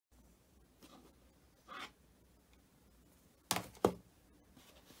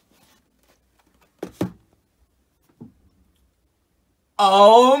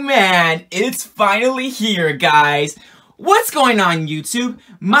Oh man, it's finally here, guys. What's going on, YouTube?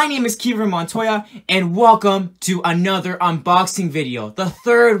 My name is KeverMontoya, and welcome to another unboxing video. The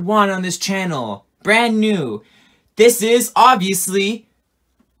third one on this channel. Brand new. This is obviously...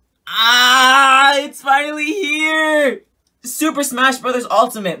 it's finally here! Super Smash Bros.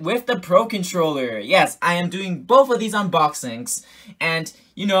 Ultimate with the Pro Controller. Yes, I am doing both of these unboxings. And,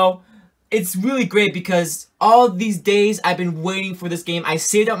 you know... it's really great because all these days I've been waiting for this game. I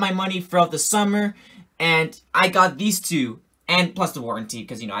saved up my money throughout the summer, and I got these two, and plus the warranty,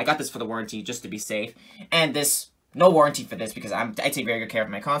 because, you know, I got this for the warranty just to be safe, and this, no warranty for this because I take very good care of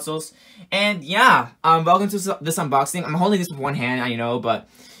my consoles, and yeah, welcome to this unboxing. I'm holding this with one hand, I know, but,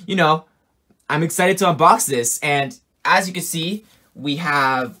 you know, I'm excited to unbox this, and as you can see, we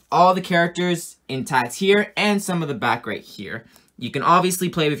have all the characters intact here, and some of the back right here. You can obviously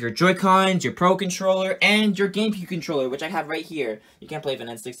play with your Joy-Cons, your Pro Controller, and your GameCube controller, which I have right here. You can't play with an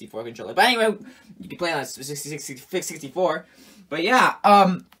N64 controller. But anyway, you can play on a 64. But yeah,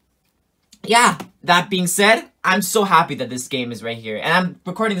 yeah, that being said, I'm so happy that this game is right here. And I'm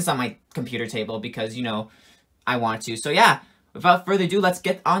recording this on my computer table because, you know, I want to. So yeah, without further ado, let's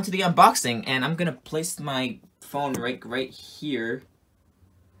get on to the unboxing. And I'm going to place my phone right here.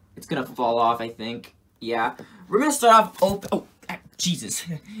 It's going to fall off, I think. Yeah. We're going to start off... oh, Jesus.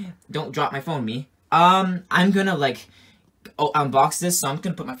 Don't drop my phone, me. I'm gonna, like, unbox this, so I'm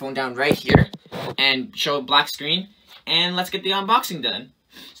gonna put my phone down right here and show a black screen, and let's get the unboxing done.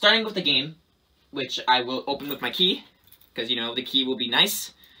 Starting with the game, which I will open with my key, because, you know, the key will be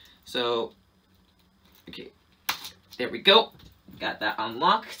nice. So, okay, there we go. Got that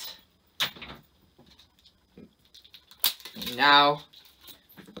unlocked. Now,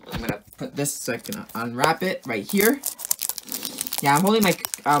 I'm gonna put this so I can unwrap it right here. Yeah, I'm holding my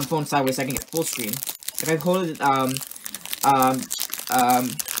phone sideways so I can get full screen. If I hold it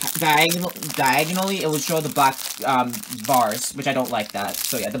diagonally, it will show the black bars, which I don't like that.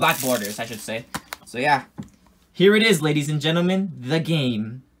 So yeah, the black borders, I should say. So yeah, here it is, ladies and gentlemen, the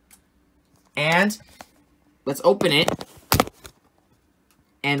game. And let's open it.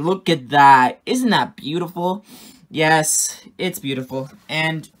 And look at that. Isn't that beautiful? Yes, it's beautiful.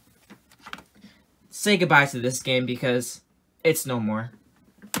 And say goodbye to this game because it's no more.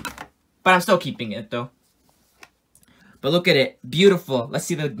 But I'm still keeping it, though. But look at it. Beautiful. Let's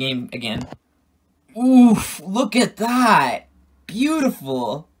see the game again. Oof, look at that.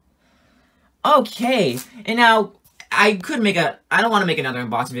 Beautiful. Okay. And now, I could make a... I don't want to make another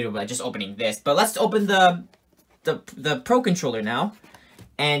unboxing video by just opening this. But let's open the Pro Controller now.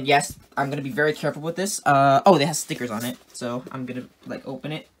 And yes, I'm going to be very careful with this. Oh, it has stickers on it. So, I'm going to, like,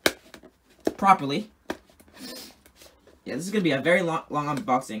 open it properly. Yeah, this is going to be a very long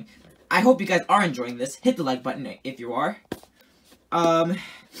unboxing. I hope you guys are enjoying this. Hit the like button if you are.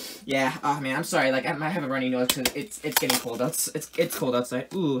 Yeah, oh man, I'm sorry. Like, I might have a runny nose because it's getting cold. It's cold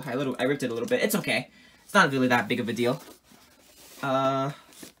outside. Ooh, I ripped it a little bit. It's okay. It's not really that big of a deal. Yeah,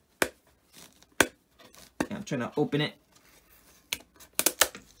 I'm trying to open it.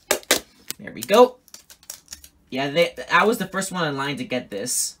 There we go. Yeah, I was the first one in line to get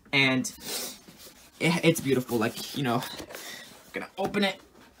this, and it's beautiful. Like, you know, I'm gonna open it.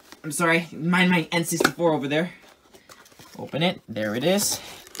 I'm sorry, mind my N64 over there. Open it. There it is.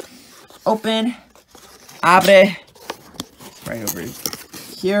 Open. Abre. Right over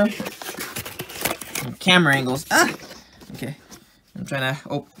here. And camera angles. Ah! Okay. I'm trying to...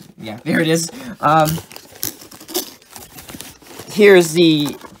 oh, yeah, there it is. Here's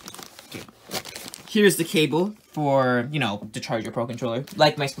the cable for, you know, to charge your Pro Controller.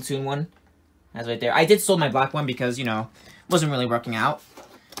 Like my Splatoon one. That's right there. I did sold my black one because, you know, it wasn't really working out.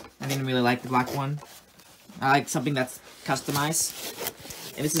 I didn't really like the black one. I like something that's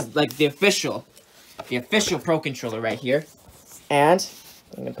customized. And this is like the official Pro Controller right here. And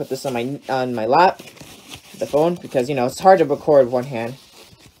I'm gonna put this on my lap, the phone, because, you know, it's hard to record with one hand.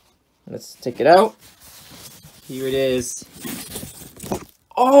 Let's take it out. Here it is.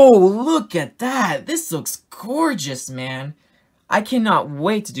 Oh, look at that! This looks gorgeous, man. I cannot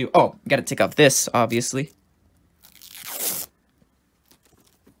wait to do... oh, gotta take off this, obviously.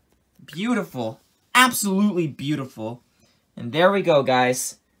 Beautiful. Absolutely beautiful. And there we go,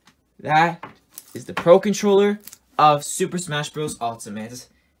 guys. That is the Pro Controller of Super Smash Bros. Ultimate.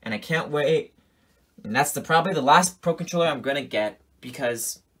 And I can't wait. And that's probably the last Pro Controller I'm gonna get,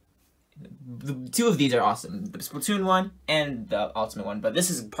 because the two of these are awesome. The Splatoon one and the Ultimate one. But this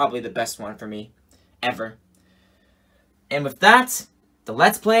is probably the best one for me ever. And with that, the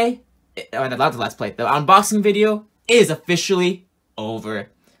Let's Play, not the Let's Play, the unboxing video is officially over.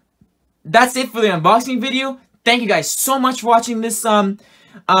 That's it for the unboxing video. thank you guys so much for watching this this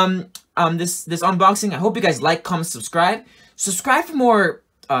unboxing. I hope you guys like, comment, subscribe. Subscribe for more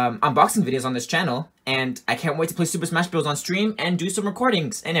unboxing videos on this channel. And I can't wait to play Super Smash Bros. On stream and do some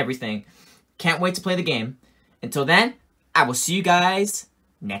recordings and everything. Can't wait to play the game. Until then, I will see you guys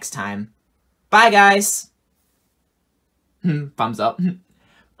next time. Bye, guys. Thumbs up.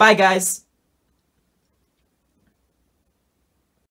 Bye, guys.